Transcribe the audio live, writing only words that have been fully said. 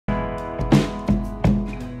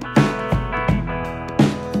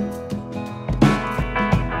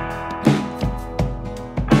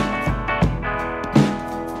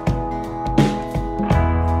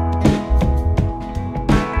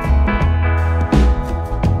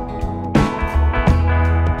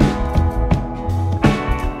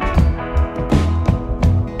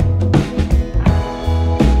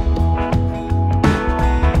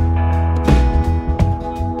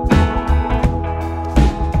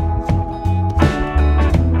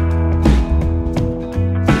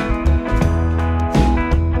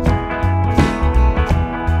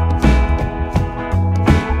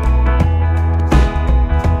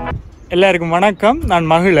எல்லாருக்கும் வணக்கம். நான்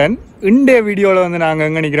மகிழன். இன்றைய வீடியோவில் வந்து நாங்கள்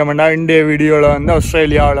எங்கே நிற்கிறோம்னா, இன்றைய வீடியோவில் வந்து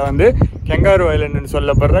ஆஸ்திரேலியாவில் வந்து கெங்காரூ ஐலண்டுன்னு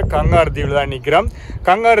சொல்லப்படுற கங்காரு தீவில் தான் நிற்கிறோம்.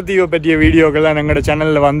 கங்காரு தீவை பற்றிய வீடியோக்கள் தான் எங்களோட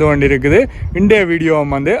சேனலில் வந்து கொண்டு இருக்குது. இன்றைய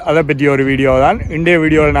வீடியோவும் வந்து அதை பற்றிய ஒரு வீடியோ தான். இன்றைய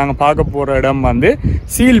வீடியோவில் நாங்கள் பார்க்க போகிற இடம் வந்து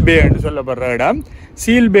சீல் பே என்று சொல்லப்படுற இடம்.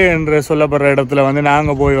 சீல் பே என்று சொல்லப்படுற இடத்துல வந்து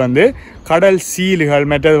நாங்கள் போய் வந்து கடல் சீல்கள்,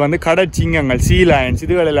 மற்றது வந்து கடற்சிங்கங்கள், சீ லயன்ஸ்,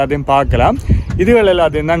 இதுகள் எல்லாத்தையும் பார்க்கலாம். இதுகள்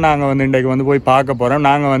எல்லாத்தையும் தான் நாங்கள் வந்து இன்றைக்கு வந்து போய் பார்க்க போகிறோம்.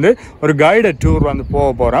 நாங்கள் வந்து ஒரு கைடட் டூர் வந்து போக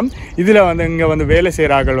போகிறோம். இதில் வந்து இங்கே வந்து வேலை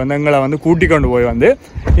செய்கிறார்கள் வந்து எங்களை வந்து கூட்டிக் கொண்டு போய் வந்து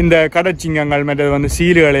இந்த கடற்சிங்கங்கள், மற்றது வந்து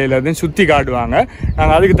சீல்கள் எல்லாத்தையும் சுற்றி காட்டுவாங்க.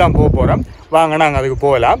 நாங்கள் அதுக்கு தான் போக போகிறோம். வாங்க நாங்கள் அதுக்கு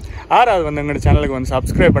போகலாம். ஆறாவது வந்து எங்களோட சேனலுக்கு வந்து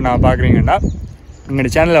சப்ஸ்கிரைப் பண்ண பார்க்குறீங்கன்னா எங்களோட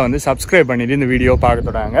சேனலை வந்து சப்ஸ்கிரைப் பண்ணிவிட்டு இந்த வீடியோ பார்க்க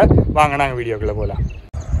தொடங்க. வாங்க நாங்கள் வீடியோக்குள்ளே போகலாம்.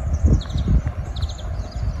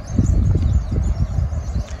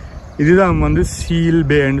 இதுதான் வந்து சீல்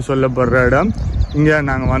பேன்னு சொல்லப்படுற இடம். இங்கே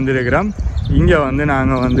நாங்கள் வந்திருக்கிறோம். இங்கே வந்து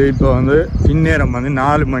நாங்கள் வந்து இப்போ வந்து பின்னேரம் வந்து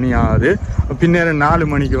 4 மணி ஆகுது. பின்னேரம் 4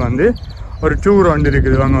 மணிக்கு வந்து ஒரு டூர் வந்து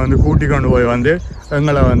இருக்குது. அவங்க வந்து கூட்டி கொண்டு போய் வந்து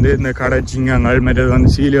எங்களை வந்து இந்த கடற்சிங்கங்கள், மற்றது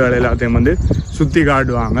வந்து சீல்கள் எல்லாத்தையும் வந்து சுற்றி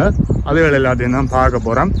காட்டுவாங்க. அதுகள் எல்லாத்தையும் தான் பார்க்க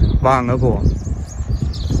போகிறோம். வாங்க போவோம்.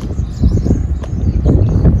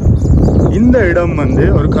 இந்த இடம் வந்து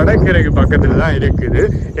ஒரு கடற்கரைக்கு பக்கத்தில் தான் இருக்குது.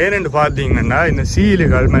 ஏனென்று பார்த்தீங்கன்னா இந்த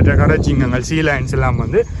சீல்கள், மற்ற கடற்சிங்கங்கள், சீ லயன்ஸ் எல்லாம்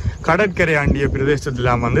வந்து கடற்கரை ஆண்டிய பிரதேசத்தில்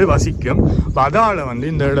வந்து வசிக்கும். அதால் வந்து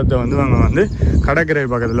இந்த இடத்த வந்து அவங்க வந்து கடற்கரை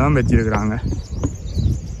பக்கத்தில் தான் வச்சிருக்கிறாங்க.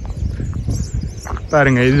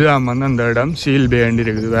 பாருங்க, இதுதான் வந்து அந்த இடம் சீல் பே ஆண்டி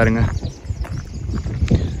இருக்குது. பாருங்க,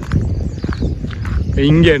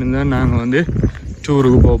 இங்கே இருந்தால் நாங்கள் வந்து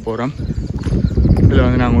டூருக்கு போக போகிறோம். இதில்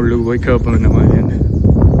வந்து நாங்கள் உள்ளுக்கு போய் கேட்போம் இந்த மாதிரி.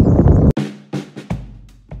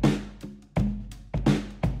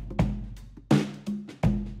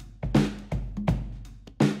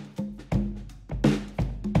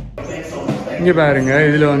 இங்கே பாருங்க,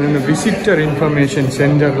 இதில் வந்து இந்த விசிட்டர் இன்ஃபர்மேஷன்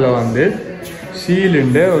சென்டரில் வந்து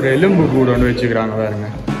சீலுண்ட ஒரு எலும்பு கூடு ஒன்று வச்சுக்கிறாங்க. பாருங்க,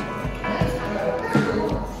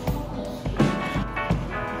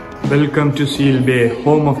 welcome to seal pay,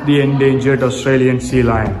 home of the endangered Australian sea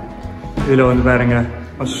line. இதில் வந்து பாருங்க,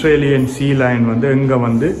 ஆஸ்திரேலியன் சீ லயன் வந்து எங்கே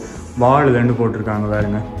வந்து வாழுதுன்னு போட்டிருக்காங்க.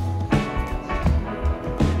 பாருங்க,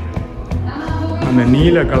 அந்த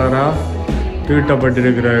நீல கலராக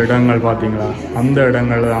தீட்டப்பட்டிருக்கிற இடங்கள் பார்த்தீங்களா, அந்த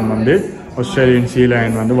இடங்கள் தான் வந்து ஆஸ்திரேலியன் சீ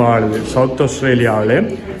லயன் வந்து வாழுது. சவுத் ஆஸ்திரேலியாவிலே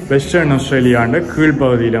வெஸ்டர்ன் ஆஸ்திரேலியாண்ட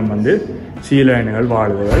கீழ்ப்பகுதியில வந்து சீ லயன்கள்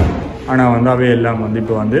வாழுதுகள். ஆனால் வந்து அவையெல்லாம் வந்து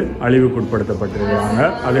இப்போ வந்து அழிவுக்குட்படுத்தப்பட்டிருக்காங்க.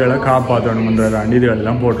 அதுகளை காப்பாற்றணுன்றதாண்டி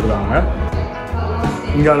இதுகளெல்லாம் போட்டிருக்காங்க.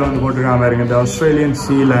 இங்கே வந்து போட்டிருக்காங்க பாருங்க, இந்த ஆஸ்திரேலியன்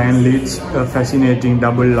சீ line leads fascinating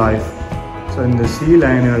double life. So இந்த சீ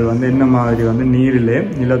லயன்கள் வந்து என்ன மாதிரி வந்து நீரிலேயும்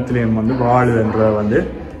நிலத்திலேயும் வந்து வாழுதுன்றதை வந்து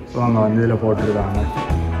அவங்க வந்து இதில் போட்டிருக்காங்க.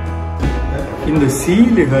 இந்த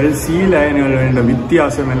சீலுகள், சீ லயன்கள் என்ற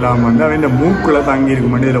வித்தியாசம் எல்லாம் வந்து அவன் இந்த மூக்குல தங்கி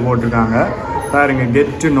இருக்கும் மட்டும் இதில் போட்டிருக்காங்க. பாருங்க,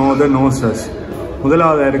 get to know the noses.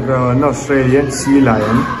 முதலாவது இருக்கிற வந்து ஆஸ்திரேலியன் சீ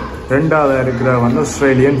லயன், ரெண்டாவது இருக்கிற வந்து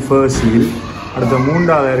ஆஸ்திரேலியன் ஃபர் சீல், அடுத்த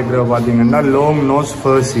மூன்றாவது இருக்கிற பார்த்தீங்கன்னா லாங் நோஸ்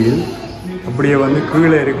ஃபர் சீல். அப்படியே வந்து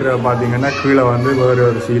கீழே இருக்கிற பார்த்தீங்கன்னா கீழே வந்து வேறு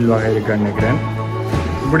ஒரு சீல் வகை இருக்குன்னு நினைக்கிறேன்.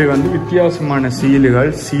 இப்படி வந்து வித்தியாசமான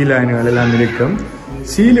சீலுகள், சீ லயன்கள் எல்லாம் இருக்கும்.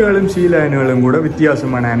 சீல்களும் சீ லயன்களும் கூட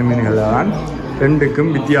வித்தியாசமான அனிமல்கள் தான். ரெண்டுக்கும்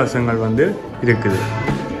வித்தியாசங்கள் வந்து இருக்குது.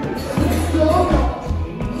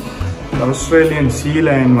 ஆஸ்திரேலியன் சீ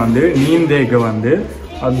லயன் வந்து நீந்தேக்க வந்து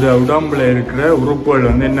அந்த உடம்புல இருக்கிற உறுப்புகள்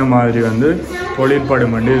வந்து என்ன மாதிரி வந்து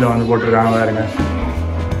தொழிற்படும் வந்து இதில் வந்து போட்டிருக்காங்க. பாருங்க,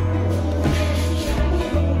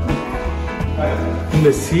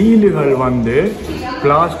 இந்த சீலுகள் வந்து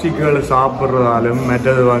பிளாஸ்டிக்களை சாப்பிட்றதாலும்,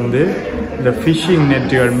 மற்றது வந்து இந்த ஃபிஷிங்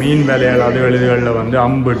நெட்டுகள், மீன் வேலைகள், அதுகள் இதுகளில் வந்து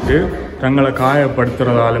அம்பிட்டு தங்களை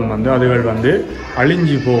காயப்படுத்துறதாலும் வந்து அதுகள் வந்து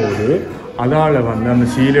அழிஞ்சு போகுது. அதால் வந்து அந்த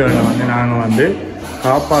சீல்களை வந்து நாங்கள் வந்து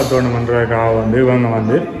காப்பாற்றணுன்றதுக்காக வந்து இவங்க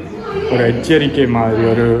வந்து ஒரு எச்சரிக்கை மாதிரி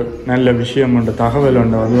ஒரு நல்ல விஷயம் என்ற தகவல்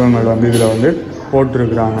ஒன்று வந்து இவங்க வந்து இதில் வந்து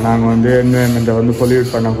போட்டிருக்கிறாங்க. நாங்கள் வந்து என்விரான்மெண்ட்டை வந்து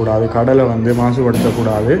பொல்யூட் பண்ணக்கூடாது, கடலை வந்து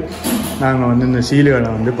மாசுபடுத்தக்கூடாது, நாங்கள் வந்து இந்த சீல்களை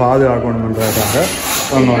வந்து பாதுகாக்கணுன்றதுக்காக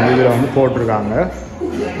அவங்க வந்து இதில் வந்து போட்டிருக்காங்க.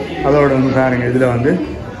 அதோட வந்து பாருங்க, இதில் வந்து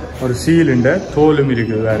ஒரு சீலுண்ட தோலும்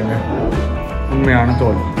இருக்குது. பாருங்க, உண்மையான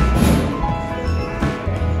தோல்.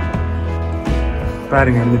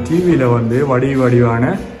 பாருங்க, இந்த டிவியில் வந்து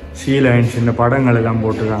வடிவான சீ லயன்ஸ் இந்த படங்கள் எல்லாம்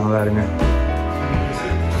போட்டிருக்காங்க. பாருங்க,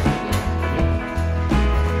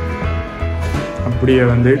 அப்படியே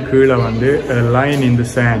வந்து கீழே வந்து line in the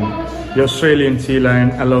sand, Australian sea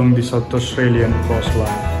line along the south Australian cost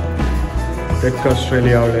line. தெற்கு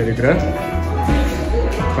ஆஸ்திரேலியாவில் இருக்கிற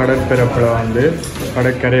கடற்பரப்பில் வந்து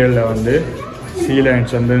கடற்கரைகளில் வந்து சீ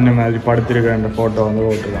லயன்ஸ் வந்து இந்த மாதிரி படுத்திருக்கிற ஃபோட்டோ வந்து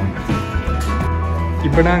போட்டிருக்காங்க.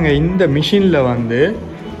 இப்போ நாங்கள் இந்த மிஷினில் வந்து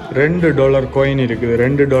 $2 காயின் இருக்குது.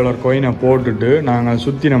 $2 காயினை போட்டுட்டு நாங்கள்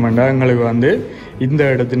சுற்றினோம்னா எங்களுக்கு வந்து இந்த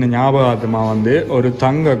இடத்துல ஞாபகார்த்தமாக வந்து ஒரு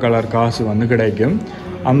தங்க கலர் காசு வந்து கிடைக்கும்.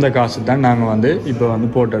 அந்த காசு தான் நாங்கள் வந்து இப்போ வந்து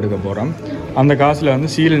போட்டு எடுக்க போகிறோம். அந்த காசில் வந்து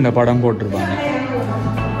சீலிண்ட படம் போட்டிருப்பாங்க.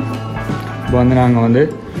 இப்போ வந்து நாங்கள் வந்து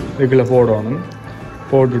இதுக்குள்ளே போடணும்.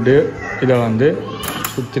 போட்டுட்டு இதை வந்து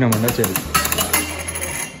சுற்றினோம்னா சரி.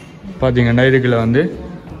 பார்த்தீங்கன்னா இதுக்குள்ளே வந்து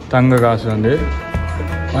தங்க காசு வந்து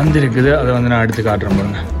வந்திருக்குது. அதை வந்து நான் எடுத்து காட்டுறேன்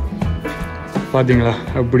பாருங்க. பார்த்தீங்களா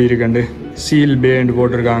எப்படி இருக்குண்டு சீல் பேண்டு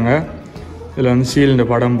போட்டிருக்காங்க. இதில் வந்து சீலிண்ட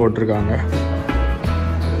படம் போட்டிருக்காங்க.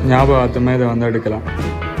 ஞாபகார்த்தமாக இதை வந்து எடுக்கலாம்.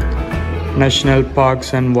 National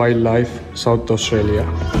parks and wild life south Australia.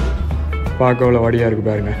 பார்க்க அவ்வளோ வடியாக இருக்குது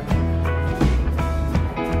பாருங்க.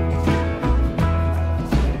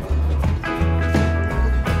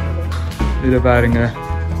 இதில் பாருங்க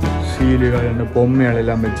சீலுகள் இந்த பொம்மைகள்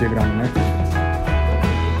எல்லாம் வச்சுக்கிறாங்க.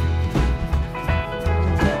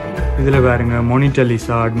 இதில் பாருங்க மொனிட்டர்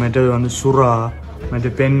லிசார்ட், மற்றது வந்து சுறா, மற்ற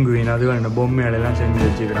பென்குயின், அதுவும் இந்த பொம்மைகள் எல்லாம் செஞ்சு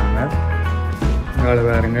வச்சுக்கிறாங்க. இதில்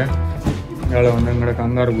பாருங்க இதில் வந்து எங்களோட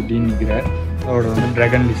கங்காரு குட்டின்னு நிற்கிற அதோட வந்து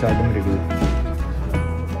ட்ராகன் லிசார்ட்டும் இருக்குது.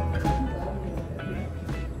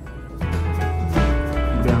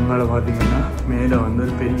 இப்படி அங்கால பார்த்தீங்கன்னா மேலே வந்து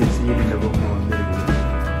ஒரு பெரிய சீலிண்ட பொம்மை வந்து இருக்குது.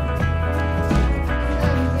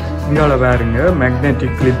 இங்கால பாருங்க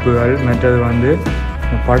மேக்னெட்டிக் கிளிப்புகள், மற்றது வந்து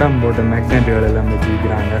படம் போட்ட மேக்னெட்டுகள் எல்லாம்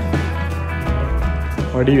வச்சுக்கிறாங்க.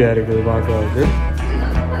 வடிவாக இருக்குது பார்க்கறதுக்கு.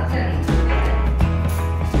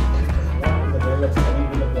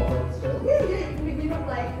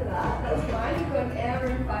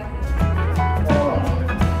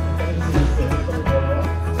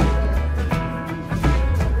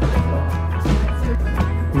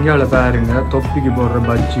 இங்கால பாருங்க தொப்பிக்கு போடுற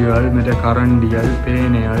பஜ்ஜிகள், மற்ற கரண்டிகள்,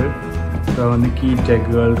 பேனைகள், இப்போ வந்து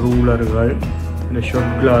கீடெக்குகள், ரூலர்கள், இந்த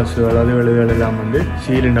ஷொட் கிளாஸுகள், அதுகள் எல்லாம் வந்து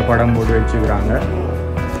சீலிண்ட படம் போட்டு வச்சுக்கிறாங்க.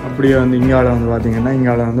 அப்படியே வந்து இங்கால வந்து பார்த்தீங்கன்னா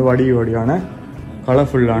இங்கால வந்து வடிவான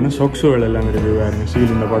கலர்ஃபுல்லான சொக்ஸுகள் எல்லாம் இருக்குது பாருங்க.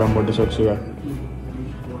 சீலிண்ட படம் போட்டு சொக்ஸுகள்.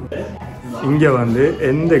 இங்கே வந்து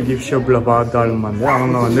எந்த கிஃப்ட் ஷாப்பில் பார்த்தாலும் வந்து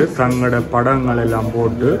அவங்க வந்து தங்களோட படங்கள் எல்லாம்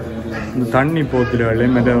போட்டு இந்த தண்ணி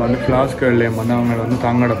போத்துலையும் மற்ற வந்து ஃப்ளாஸ்கள்லேயும் வந்து அவங்க வந்து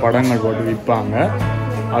தங்களோட படங்கள் போட்டு விற்பாங்க.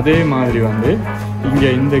 அதே மாதிரி வந்து இங்கே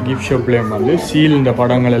இந்த கிஃப்ட் ஷாப்லேயும் வந்து சீலிண்ட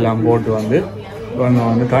படங்கள் எல்லாம் போட்டு வந்து இவங்க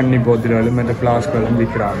வந்து தண்ணி போத்துலையும் மற்ற ஃப்ளாஸ்களையும்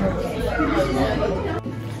விற்கிறாங்க.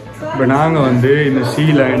 இப்போ நாங்கள் வந்து இந்த சீ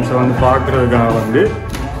லைன்ஸை வந்து பார்க்குறதுக்காக வந்து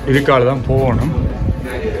இதுக்கால தான் போகணும்.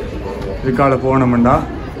 இதுக்கால போனோம்னா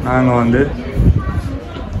நாங்கள் வந்து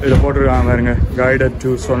இதில் போட்டிருக்காங்க பாருங்க கைடட்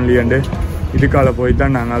டூர்ஸ் ஒன்லியண்டு. இதுக்கால போய்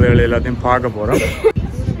தான் நாங்கள் அதுகளை எல்லாத்தையும் பார்க்க போகிறோம்.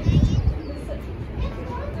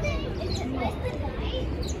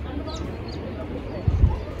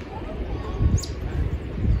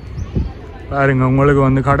 பாருங்க உங்களுக்கு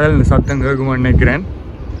வந்து கடல் சத்தம் கேட்குமான்னு நினைக்கிறேன்.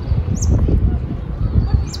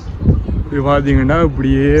 இப்படி பார்த்தீங்கன்னா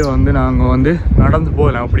இப்படியே வந்து நாங்கள் வந்து நடந்து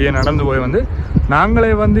போகலாம். அப்படியே நடந்து போய் வந்து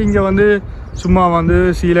நாங்களே வந்து இங்கே வந்து சும்மா வந்து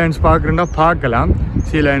சீலைன்ஸ் பார்க்குறேன்னா பார்க்கலாம்,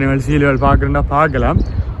 சீல்கள் பார்க்குறேன்னா பார்க்கலாம்.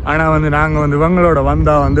 ஆனால் வந்து நாங்கள் வந்து இவங்களோட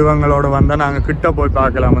வந்தால் நாங்கள் கிட்ட போய்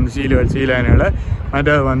பார்க்கலாம் வந்து சீலைன்களை.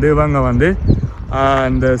 மற்ற வந்து இவங்க வந்து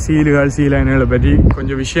அந்த சீலைன்களை பற்றி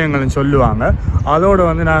கொஞ்சம் விஷயங்களும் சொல்லுவாங்க. அதோடு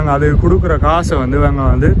வந்து நாங்கள் அது கொடுக்குற காசை வந்து இவங்க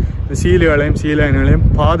வந்து இந்த சீலைன்களையும்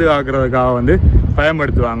பாதுகாக்கிறதுக்காக வந்து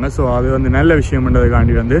பயன்படுத்துவாங்க. ஸோ அது வந்து நல்ல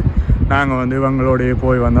விஷயம்ன்றதுக்காண்டி வந்து நாங்கள் வந்து இவங்களோடைய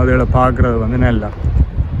போய் வந்து அதில் பார்க்குறது வந்து நல்லா.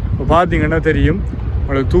 இப்போ பார்த்தீங்கன்னா தெரியும்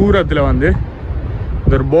உங்களுக்கு தூரத்தில் வந்து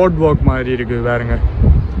ஒரு போட் வாக் மாதிரி இருக்குது பாருங்க.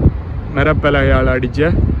 மரப்பலகையால் அடித்த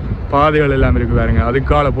பாதைகள் எல்லாம் இருக்குது பாருங்க.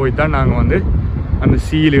 அதுக்கால போய் தான் நாங்கள் வந்து அந்த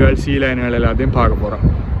சீலைன்கள் எல்லாத்தையும் பார்க்க போகிறோம்.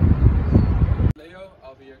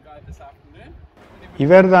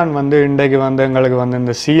 இவர் தான் வந்து இன்றைக்கு வந்து எங்களுக்கு வந்து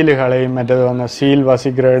இந்த சீல்களையும் மற்றது வந்து சீல்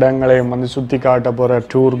வசிக்கிற இடங்களையும் வந்து சுற்றி காட்ட போகிற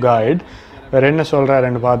டூர் கைட். வேறு என்ன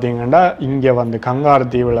சொல்கிறாருன்னு பார்த்தீங்கன்னா இங்கே வந்து கங்காரு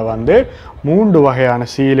தீவில் வந்து 3 வகையான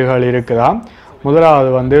சீல்கள் இருக்குதாம். முதலாவது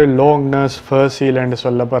வந்து லாங்னஸ் ஃபர் சீல் என்று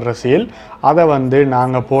சொல்லப்படுற சீல். அதை வந்து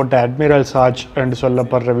நாங்கள் போட்ட அட்மிரல் சார்ஜ் என்று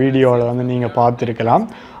சொல்லப்படுற வீடியோவில் வந்து நீங்கள் பார்த்துருக்கலாம்.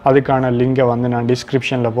 அதுக்கான லிங்கை வந்து நான்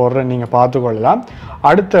டிஸ்கிரிப்ஷனில் போடுறேன், நீங்கள் பார்த்துக்கொள்ளலாம்.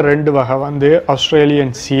 அடுத்த 2 வகை வந்து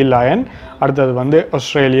ஆஸ்திரேலியன் சீ லயன், அடுத்தது வந்து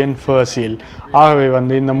ஆஸ்திரேலியன் ஃபர் சீல். ஆகவே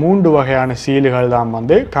வந்து இந்த 3 வகையான சீல்கள் தான்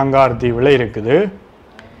வந்து கங்காரு தீவில் இருக்குது.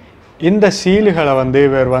 இந்த சீல்களை வந்து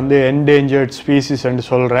இவர் வந்து endangered species என்று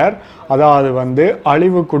சொல்கிறார். அதாவது வந்து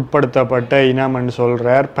அழிவுக்குட்படுத்தப்பட்ட இனம் என்று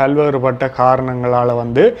சொல்கிறார். பல்வேறுபட்ட காரணங்களால்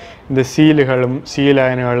வந்து இந்த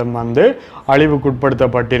சீலைன்களும் வந்து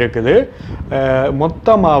அழிவுக்குட்படுத்தப்பட்டிருக்குது.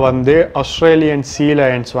 மொத்தமாக வந்து ஆஸ்திரேலியன்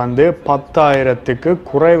சீலைன்ஸ் வந்து 10,000க்கு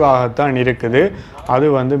குறைவாகத்தான் இருக்குது. அது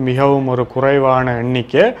வந்து மிகவும் ஒரு குறைவான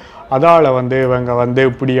எண்ணிக்கை. அதால் வந்து இவங்க வந்து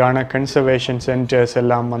இப்படியான கன்சர்வேஷன் சென்டர்ஸ்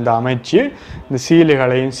எல்லாம் வந்து அமைச்சு இந்த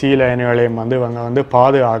சீலுகளையும் சீலைன்களையும் வந்து இவங்க வந்து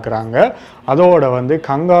பாதுகாக்கிறாங்க. அதோட வந்து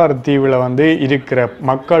கங்காரு தீவில் வந்து இருக்கிற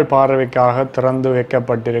மக்கள் பார்வைக்காக திறந்து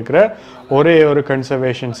வைக்கப்பட்டிருக்கிற ஒரே ஒரு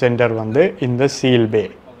கன்சர்வேஷன் சென்டர் வந்து இந்த சீல் பே.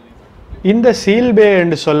 இந்த சீல் பே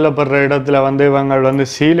என்று சொல்லப்படுற இடத்துல வந்து இவங்க வந்து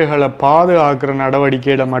சீலுகளை பாதுகாக்கிற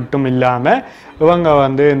நடவடிக்கையில் மட்டும் இல்லாமல் இவங்க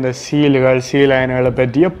வந்து இந்த சீலுகள் சீலைன்களை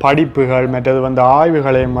பற்றிய படிப்புகள் மற்றது வந்து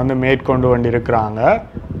ஆய்வுகளையும் வந்து மேற்கொண்டு கொண்டிருக்கிறாங்க.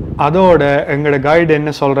 அதோட எங்களோட கைடு என்ன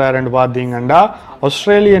சொல்கிறாருன்னு பார்த்தீங்கன்னா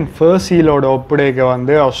ஆஸ்திரேலியன் ஃபர் சீலோட ஒப்படைக்க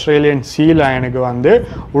வந்து ஆஸ்திரேலியன் சீலைனுக்கு வந்து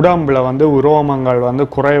உடம்பில் வந்து உரோமங்கள் வந்து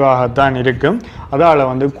குறைவாகத்தான் இருக்கும். அதால்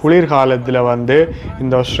வந்து குளிர்காலத்தில் வந்து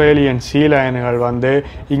இந்த ஆஸ்திரேலியன் சீலைன்கள் வந்து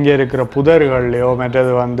இங்கே இருக்கிற புதர்கள்லையோ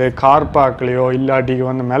மற்றது வந்து கார்பாக்லேயோ இல்லாட்டிக்கு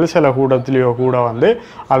வந்து மெலசல கூடத்துலேயோ கூட வந்து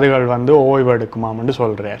அதுகள் வந்து ஓய்வெடுக்குமாம்னு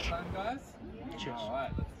சொல்கிறார்.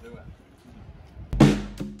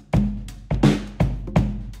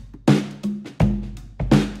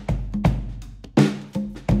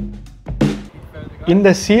 இந்த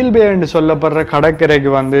சீல் பே என்று சொல்லப்படுற கடற்கரைக்கு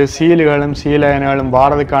வந்து சீலுகளும் சீலைன்களும்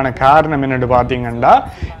வாரதுக்கான காரணம் என்னென்னு பார்த்தீங்கன்னா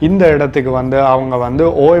இந்த இடத்துக்கு வந்து அவங்க வந்து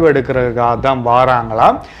ஓய்வெடுக்கிறதுக்காக தான்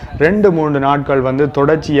வாராங்களாம். 2-3 நாட்கள் வந்து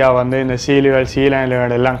தொடர்ச்சியாக வந்து இந்த சீலுகள்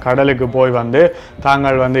சீலைன்கள் எல்லாம் கடலுக்கு போய் வந்து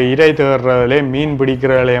தாங்கள் வந்து இறை தேடுறதுலேயும் மீன்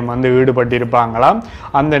பிடிக்கிறதுலையும் வந்து ஈடுபட்டிருப்பாங்களாம்.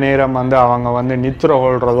 அந்த நேரம் வந்து அவங்க வந்து நித்திர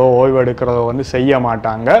கொள்றதோ ஓய்வெடுக்கிறதோ வந்து செய்ய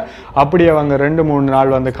மாட்டாங்க. அப்படி அவங்க 2-3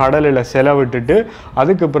 நாள் வந்து கடலில் செலவிட்டுட்டு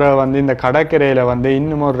அதுக்கு பிறகு வந்து இந்த கடற்கரையில் வந்து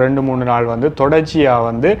இன்னும் ஒரு 2-3 நாள் வந்து தொடர்ச்சியாக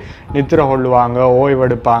வந்து நித்திர கொள்ளுவாங்க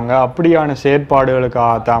ஓய்வெடுப்பாங்க. அப்படியான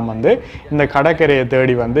செயற்பாடுகளுக்காகத்தான் வந்து இந்த கடற்கரையை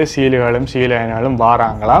தேடி வந்து சீலுகளும் சீலைன்களும்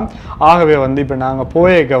வாராங்களாம். ஆகவே வந்து இப்போ நாங்கள்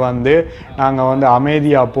போயக்க வந்து நாங்கள் வந்து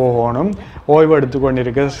அமைதியாக போகணும், ஓய்வெடுத்து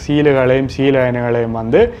கொண்டிருக்க சீலுகளையும் சீலைன்களையும்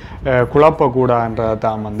வந்து குழப்பக்கூடாதுன்றதை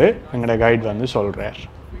தான் வந்து எங்களோட கைடு வந்து சொல்கிறார்.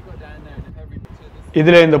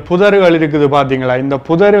 இதில் இந்த புதர்கள் இருக்குது பார்த்தீங்களா, இந்த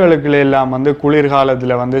புதர்களுக்குள்ள எல்லாம் வந்து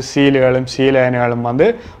குளிர்காலத்தில் வந்து சீலுகளும் சீலைன்களும் வந்து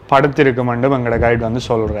படுத்திருக்குமென்று எங்களோட கைடு வந்து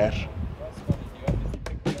சொல்கிறார்.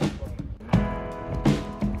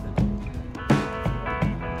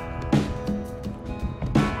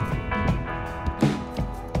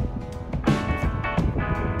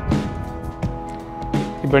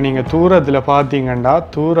 இப்போ நீங்கள் தூரத்தில் பார்த்தீங்கன்னா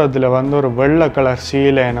தூரத்தில் வந்து ஒரு வெள்ளை கலர்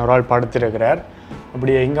சீலைன் ஒரு ஆள் படுத்திருக்கிறார்.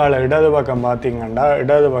 அப்படி எங்கால இடது பக்கம் பார்த்தீங்கன்னா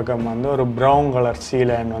இடது பக்கம் வந்து ஒரு ப்ரௌன் கலர்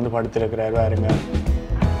சீலைன் வந்து படுத்திருக்கிறார். பாருங்க,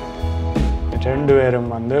 2 பேரும்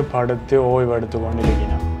வந்து படுத்து ஓய்வெடுத்து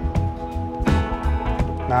கொண்டிருக்கிறோம்.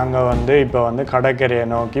 நாங்கள் வந்து இப்போ வந்து கடற்கரையை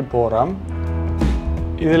நோக்கி போகிறோம்.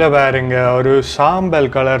 இதில் பாருங்க ஒரு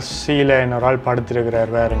சாம்பல் கலர் சீலைன் ஒரு ஆள்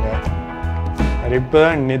படுத்திருக்கிறார். பாருங்க, இப்போ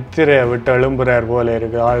தான் நித்திரையை விட்டு எழும்புறார் போல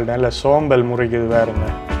இருக்கு. ஆள் நல்ல சோம்பல் முறிக்குது. பாருங்க,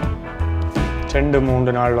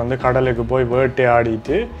 2-3 நாள் வந்து கடலுக்கு போய்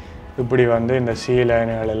வேட்டையாடிட்டு இப்படி வந்து இந்த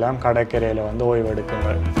சீலைன்கள் எல்லாம் கடற்கரையில் வந்து ஓய்வெடுக்குங்க.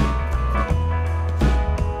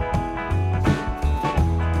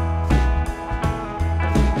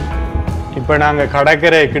 இப்போ நாங்கள்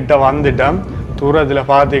கடற்கரை கிட்ட வந்துட்டோம். தூரத்தில்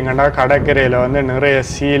பார்த்தீங்கன்னா கடற்கரையில் வந்து நிறைய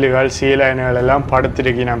சீலுகள் சீலைன்கள் எல்லாம்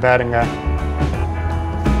படுத்திருக்கீங்க. பாருங்க,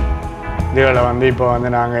 இதுகளை வந்து இப்போ வந்து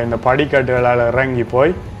நாங்கள் இந்த படிக்கட்டுகளால் இறங்கி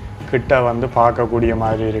போய் கிட்ட வந்து பார்க்கக்கூடிய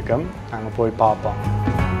மாதிரி இருக்கும். நாங்கள் போய் பார்ப்போம்.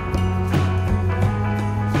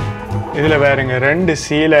 இதில் பாருங்க 2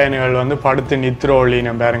 சீலைன்கள் வந்து படுத்து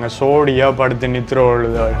நித்திரோலின்னு பாருங்க, சோடியாக படுத்து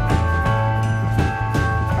நித்திரோழுதல்.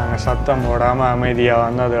 நாங்கள் சத்தம் போடாமல் அமைதியாக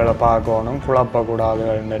வந்து அதுகளை பார்க்கணும், குழப்பக்கூடாது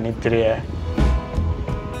இந்த நித்திரையை.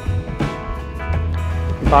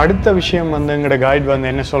 இப்போ அடுத்த விஷயம் வந்து எங்களோட கைட் வந்து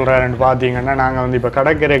என்ன சொல்கிறாருன்னு பார்த்தீங்கன்னா நாங்கள் வந்து இப்போ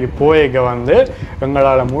கடற்கரைக்கு போய்க்க வந்து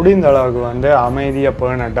எங்களால் முடிந்த அளவுக்கு வந்து அமைதியாக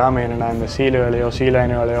பேணட்டாம். என்னென்னா இந்த சீலுகளையோ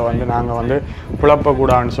சீலைன்களையோ வந்து நாங்கள் வந்து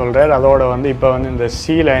குழப்பக்கூடாதுன்னு சொல்கிறார். அதோடு வந்து இப்போ வந்து இந்த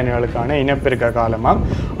சீலைன்களுக்கான இனப்பெருக்க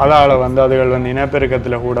காலமாக, அதால் வந்து அதுகள் வந்து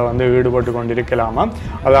இனப்பெருக்கத்தில் கூட வந்து ஈடுபட்டு கொண்டு இருக்கலாமா.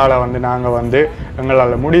 அதால் வந்து நாங்கள் வந்து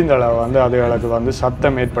எங்களால் முடிந்த அளவு வந்து அதுகளுக்கு வந்து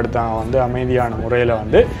சத்தம் ஏற்படுத்தாமல் வந்து அமைதியான முறையில்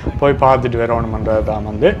வந்து போய் பார்த்துட்டு வரணுமன்றது தான்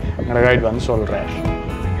வந்து எங்களோட கைட் வந்து சொல்கிறார்.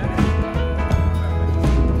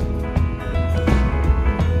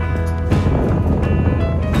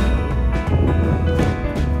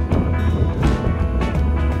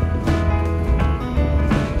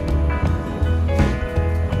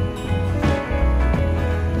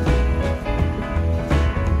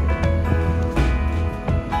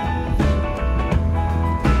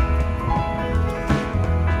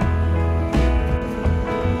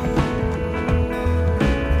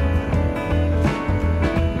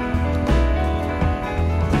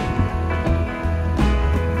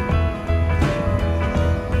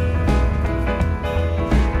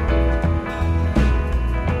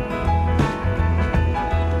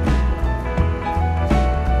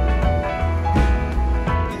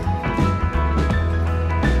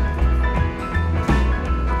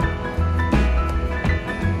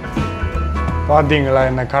 பார்த்தீங்களா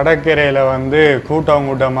இந்த கடற்கரையில் வந்து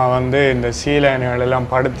கூட்டமாக வந்து இந்த சீ லைன்கள் எல்லாம்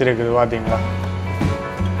படுத்திருக்குது பார்த்தீங்களா.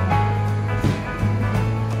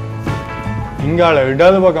 இங்கால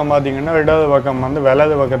இடது பக்கம் பார்த்தீங்கன்னா இடது பக்கம் வந்து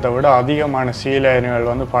வலது பக்கத்தை விட அதிகமான சீ லைன்கள்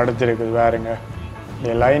வந்து படுத்திருக்குது பாருங்க.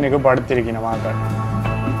 இந்த லைனுக்கு படுத்திருக்கணும் மக்கள்.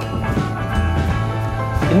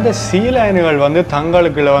 இந்த சீ லைன்கள் வந்து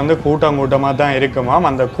தங்களுக்குள்ள வந்து கூட்டமாக தான் இருக்குமாம்.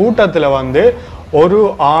 அந்த கூட்டத்தில் வந்து ஒரு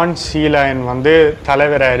ஆண் சீ லைன் வந்து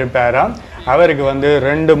தலைவராக இருப்பாராம். அவருக்கு வந்து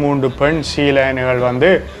 2-3 பெண் சீ லைன்கள் வந்து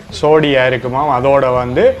சோடியாக இருக்குமாம். அதோட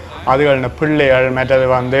வந்து அதுகள பிள்ளைகள் மற்றது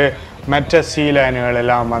வந்து மற்ற சீ லைன்கள்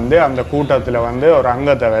எல்லாம் வந்து அந்த கூட்டத்தில் வந்து ஒரு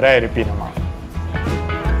அங்கத்தவராக இருப்பினுமா.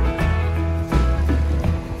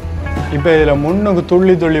 இப்போ இதில் முன்னுக்கு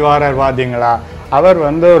துள்ளி வாரார் பார்த்தீங்களா. அவர்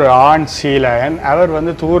வந்து ஒரு ஆண் சீ லைன். அவர்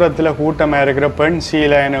வந்து தூரத்தில் கூட்டமாக இருக்கிற பெண் சீ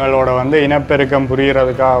லைன்களோட வந்து இனப்பெருக்கம்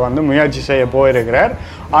புரிகிறதுக்காக வந்து முயற்சி செய்ய போயிருக்கிறார்.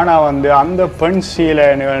 ஆனால் வந்து அந்த பெண் சீ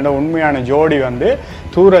லைன்களோட உண்மையான ஜோடி வந்து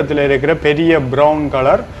தூரத்தில் இருக்கிற பெரிய ப்ரௌன்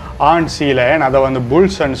கலர் ஆண் சீ லைன், அதை வந்து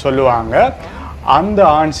புல்ஸ்ன்னு சொல்லுவாங்க. அந்த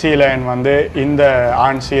ஆண் சீ லைன் வந்து இந்த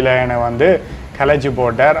ஆண் சீ லைனை வந்து கலைச்சி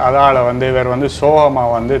போட்டார். அதால் வந்து இவர் வந்து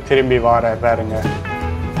சோகமாக வந்து திரும்பி வாரார் பாருங்க.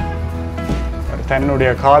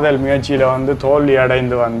 தன்னுடைய காதல் முயற்சியில் வந்து தோல்வி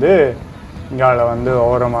அடைந்து வந்து இங்கால வந்து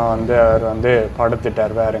ஓரமாக வந்து அவர் வந்து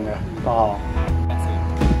படுத்துட்டார் பாருங்க. பாவம்.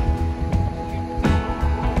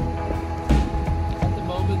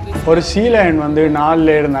 ஒரு சீ லைன் வந்து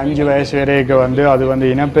 4-5 வயசு வரைக்கும் வந்து அது வந்து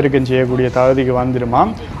இனப்பெருக்கம் செய்யக்கூடிய தகுதிக்கு வந்துடுமா.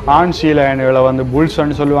 ஆண் சீ லைன்களை வந்து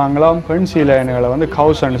புல்ஸ்ன்னு சொல்லுவாங்களாம், பெண் சீ லைன்களை வந்து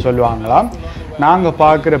கவுஸ்ன்னு சொல்லுவாங்களாம். நாங்கள்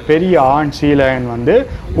பார்க்குற பெரிய ஆண் சீ லைன் வந்து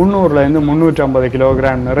 300-350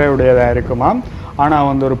 கிலோகிராம் நிறையுடையதாக இருக்குமா. ஆனால்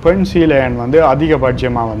வந்து ஒரு பெண் சீ லைன் வந்து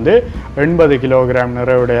அதிகபட்சமாக வந்து 80 கிலோகிராம்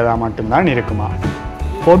நிறையுடையதாக மட்டும்தான் இருக்குமா.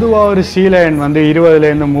 பொதுவாக ஒரு சீ லைன் வந்து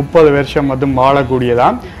 20-30 வருஷம் மட்டும்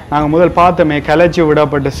வாழக்கூடியதான். நாங்கள் முதல் பார்த்தோமே கலைச்சி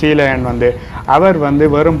விடப்பட்ட சீ லைன் வந்து அவர் வந்து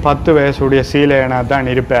வெறும் 10 வயசுடைய சீ லைனாக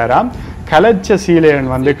தான் இருப்பாராம். கலைச்ச சீ லைன்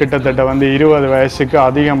வந்து கிட்டத்தட்ட வந்து 20 வயசுக்கு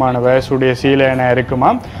அதிகமான வயசுடைய சீ லைனாக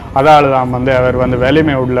இருக்குமா. அதால் தான் வந்து அவர் வந்து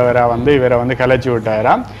வலிமை உள்ளவராக வந்து இவரை வந்து கலைச்சி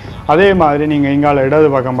விட்டாராம். அதே மாதிரி நீங்கள் இங்கால இடது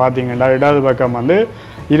பக்கம் பார்த்தீங்கன்னா இடது பக்கம் வந்து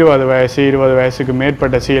 20 வயசுக்கு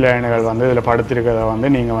மேற்பட்ட சீ லைன்கள் வந்து இதில் படுத்திருக்கிறத வந்து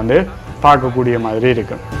நீங்கள் வந்து பார்க்கக்கூடிய மாதிரி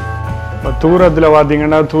இருக்கும். இப்போ தூரத்தில்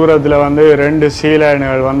பார்த்தீங்கன்னா தூரத்தில் வந்து 2 சீ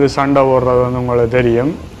லைன்கள் வந்து சண்டை போடுறது வந்து உங்களுக்கு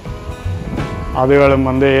தெரியும். அதுகளும்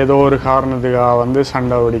வந்து ஏதோ ஒரு காரணத்துக்காக வந்து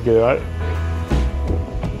சண்டை பிடிக்குதுகள்.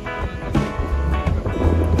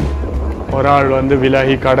 ஒரு ஆள் வந்து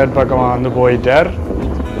விலகி கடற்பக்கமாக வந்து போயிட்டார்.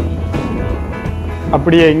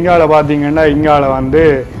 அப்படியே இங்கால பார்த்தீங்கன்னா இங்கால வந்து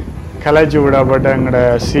கலைச்சி விடப்பட்ட எங்களோட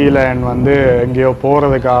சீ லைன் வந்து எங்கேயோ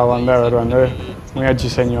போகிறதுக்காக வந்து அவர் வந்து முயற்சி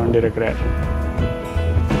செஞ்சு கொண்டிருக்கிறார்.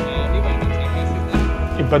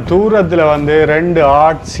 இப்போ தூரத்தில் வந்து 2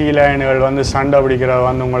 ஆண் சீ லைன்கள் வந்து சண்டை பிடிக்கிறத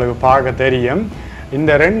வந்து உங்களுக்கு பார்க்க தெரியும்.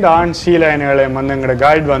 இந்த 2 ஆண் சீ லைன்களையும் வந்து எங்களோட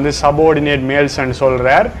கைட் வந்து சபோர்டினேட் மேல்ஸ்ன்னு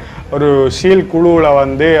சொல்கிறார். ஒரு சீல் குழுவில்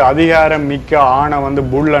வந்து அதிகாரம் மிக்க ஆணை வந்து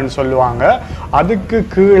புல்லன்னு சொல்லுவாங்க. அதுக்கு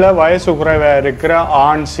கீழே வயசு குறைவாக இருக்கிற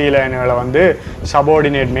ஆண் சீ லைன்களை வந்து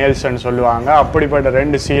சபோர்டினேட் மேல்ஸ்ன்னு சொல்லுவாங்க. அப்படிப்பட்ட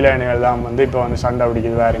 2 சீ லைன்கள் தான் வந்து இப்போ வந்து சண்டை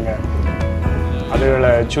பிடிக்குது பாருங்க.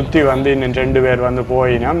 அதுகளை சுற்றி வந்து இன்னும் 2 பேர் வந்து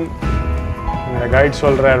போயினோம். இந்த கைட்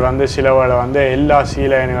சொல்கிறார் வந்து சிலவளை வந்து எல்லா சீ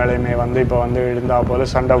லைன்களையுமே வந்து இப்போ வந்து இருந்தால் போல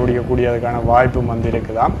சண்டை பிடிக்கக்கூடியதுக்கான வாய்ப்பும் வந்து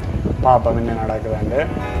இருக்குதான். பார்ப்போம் என்ன நடக்குதாண்டு.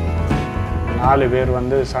 4 பேர்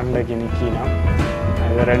வந்து சண்டைக்கு நிற்கினா,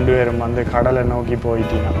 இது 2 பேரும் வந்து கடலை நோக்கி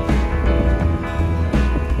போயிட்டினா.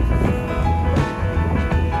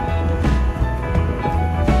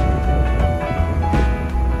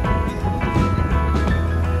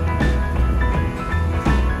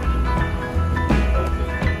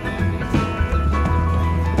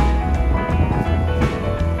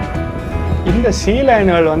 இந்த சீ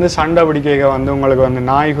லைன்கள் வந்து சண்டை பிடிக்க வந்து உங்களுக்கு வந்து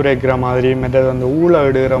நாய் குறைக்கிற மாதிரி மற்றது வந்து ஊழ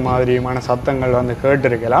இடுகிற மாதிரியான சத்தங்கள் வந்து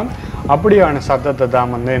கேட்டிருக்கலாம். அப்படியான சத்தத்தை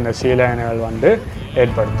தான் வந்து இந்த சீ லைன்கள் வந்து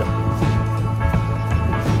ஏற்படுத்தும்.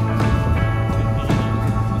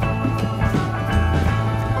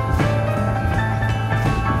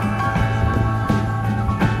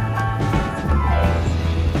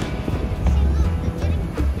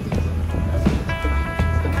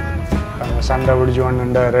 சண்டை பிடிச்சி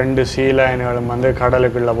கொண்டு 2 சீ லைன்களும் வந்து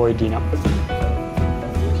கடலுக்குள்ளே போயிட்டீங்க.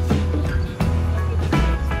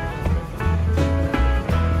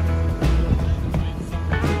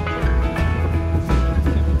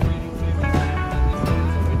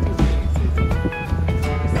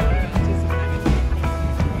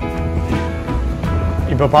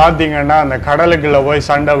 இப்போ பார்த்தீங்கன்னா அந்த கடலுக்குள்ளே போய்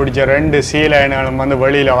சண்டை பிடிச்ச 2 சீ லைன்களும் வந்து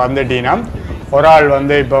வெளியில் வந்துட்டீங்கன்னா ஒரு ஆள்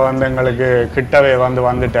வந்து இப்போ வந்து எங்களுக்கு கிட்டவே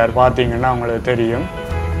வந்துட்டார். பார்த்தீங்கன்னா உங்களுக்கு தெரியும்.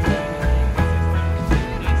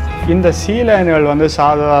 இந்த சீ லயன்கள் வந்து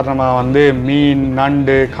சாதாரணமாக வந்து மீன்,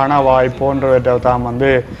 நண்டு, கணவாய் போன்றவற்றை தான் வந்து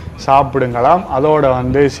சாப்பிடுங்களாம். அதோட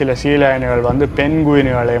வந்து சில சீ லயன்கள் வந்து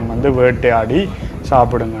பென்குயின்களையும் வந்து வேட்டையாடி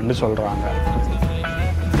சாப்பிடுங்கன்னு சொல்கிறாங்க.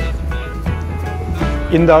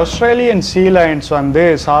 இந்த ஆஸ்திரேலியன் சீ லயன்ஸ் வந்து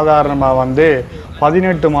சாதாரணமாக வந்து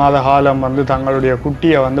 18 மாத காலம் வந்து தங்களுடைய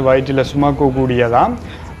குட்டியை வந்து வயிற்றில் சுமக்கக்கூடியதான்.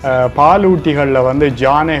 பாலூட்டிகளில் வந்து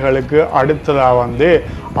யானைகளுக்கு அடுத்ததாக வந்து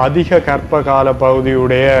அதிக கர்ப்ப கால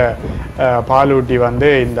பகுதியுடைய பாலூட்டி வந்து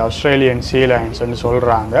இந்த ஆஸ்திரேலியன் சீ லயன்ஸ்ன்னு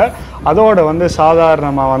சொல்கிறாங்க. அதோட வந்து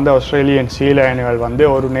சாதாரணமாக வந்து ஆஸ்திரேலியன் சீ லயன்கள் வந்து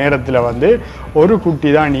ஒரு நேரத்தில் வந்து ஒரு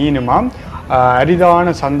குட்டி தான் ஈனுமாம்.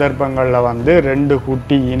 அரிதான சந்தர்ப்பங்களில் வந்து 2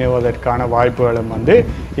 குட்டி ஈனுவதற்கான வாய்ப்புகளும் வந்து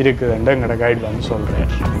இருக்குதுன்னு எங்களோட கைட் வந்து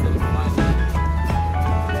சொல்கிறேன்.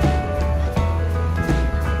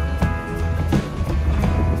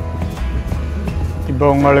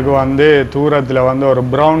 இப்போ உங்களுக்கு வந்து தூரத்தில் வந்து ஒரு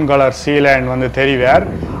ப்ரௌன் கலர் சீ லயன் வந்து தெரிவார்.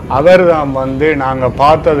 அவர் தான் வந்து நாங்கள்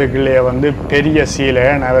பார்த்ததுக்குள்ளேயே வந்து பெரிய சீ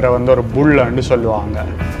லயன். அவரை வந்து ஒரு புல்லுன்னு சொல்லுவாங்க.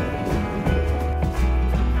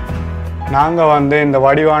 நாங்கள் வந்து இந்த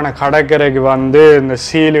வடிவான கடற்கரைக்கு வந்து இந்த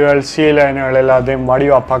சீலுகள், சீ லயன்கள் எல்லாத்தையும்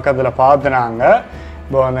வடிவாக பக்கத்தில் பார்த்துனாங்க.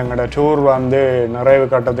 இப்போ வந்து எங்களோட டூர் வந்து நிறைவு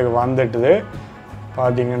கட்டத்துக்கு வந்துட்டுது.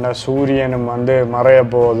 பார்த்திங்கன்னா சூரியனும் வந்து மறைய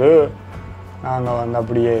போகுது. நாங்கள் வந்து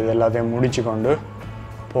அப்படியே இது எல்லாத்தையும் முடிச்சு கொண்டு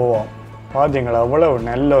போவோம். பார்த்தீங்களா அவ்வளவு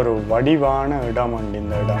நல்ல ஒரு வடிவான இடம் உண்டு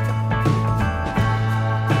இந்த இடம்.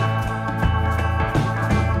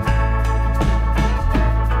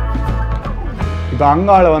 இப்போ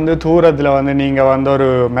அங்கால வந்து தூரத்தில் வந்து நீங்கள் வந்து ஒரு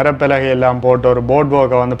மரப்பலகை எல்லாம் போட்டு ஒரு போட்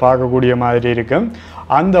வாக்கை வந்து பார்க்கக்கூடிய மாதிரி இருக்கும்.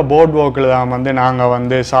 அந்த போட் வாக்கில் தான் வந்து நாங்கள்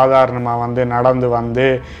வந்து சாதாரணமாக வந்து நடந்து வந்து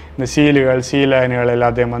இந்த சீலுகள், சீ லயன்கள்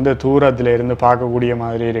எல்லாத்தையும் வந்து தூரத்தில் இருந்து பார்க்கக்கூடிய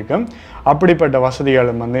மாதிரி இருக்கும். அப்படிப்பட்ட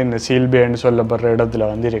வசதிகளும் வந்து இந்த சீல் பேன்னு சொல்லப்படுற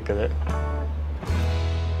இடத்துல வந்து இருக்குது.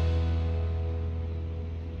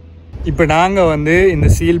 இப்போ நாங்கள் வந்து இந்த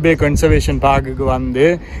சீல் பே கன்சர்வேஷன் பார்க்குக்கு வந்து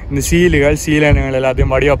இந்த சீலுகள், சீ லயன்கள்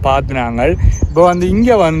எல்லாத்தையும் வடிவாக பார்த்துனாங்க. இப்போ வந்து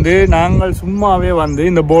இங்கே வந்து நாங்கள் சும்மாவே வந்து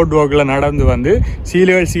இந்த போட் வாக்கில் நடந்து வந்து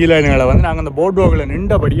சீலுகள், சீ லயன்களை வந்து நாங்கள் இந்த போட் வாக்கில்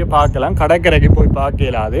நின்றபடியே பார்க்கலாம். கடற்கரைக்கு போய்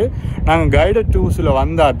பார்க்கலாது. நாங்கள் கைடட் டூர்ஸில்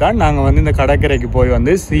வந்தால் தான் நாங்கள் வந்து இந்த கடற்கரைக்கு போய்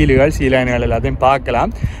வந்து சீலுகள், சீ லயன்கள் எல்லாத்தையும்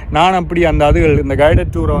பார்க்கலாம். நான் அப்படி அந்த அதுகள் இந்த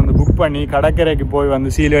கைடட் டூரை வந்து புக் பண்ணி கடற்கரைக்கு போய்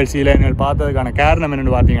வந்து சீலுகள், சீ லயன்கள் பார்த்ததுக்கான காரணம்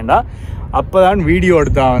என்னென்னு பார்த்தீங்கன்னா, அப்போ தான் வீடியோ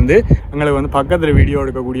எடுத்தால் வந்து எங்களுக்கு வந்து பக்கத்தில் வீடியோ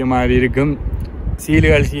எடுக்கக்கூடிய மாதிரி இருக்கும்.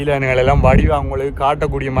 சீலுகள், சீ லயன்கள் எல்லாம் வடிவாக அவங்களுக்கு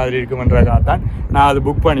காட்டக்கூடிய மாதிரி இருக்கும்ன்றதுக்காக தான் நான் அது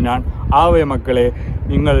புக் பண்ணினான். ஆவே மக்களே,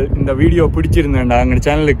 நீங்கள் இந்த வீடியோ பிடிச்சிருந்தேன்டா எங்கள்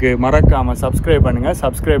சேனலுக்கு மறக்காமல் சப்ஸ்கிரைப் பண்ணுங்கள்.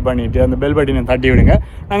 சப்ஸ்கிரைப் பண்ணிவிட்டு அந்த பெல் பட்டனை தட்டி விடுங்க.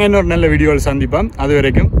 நாங்கள் இன்னொரு நல்ல வீடியோவில் சந்திப்போம். அது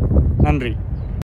வரைக்கும் நன்றி.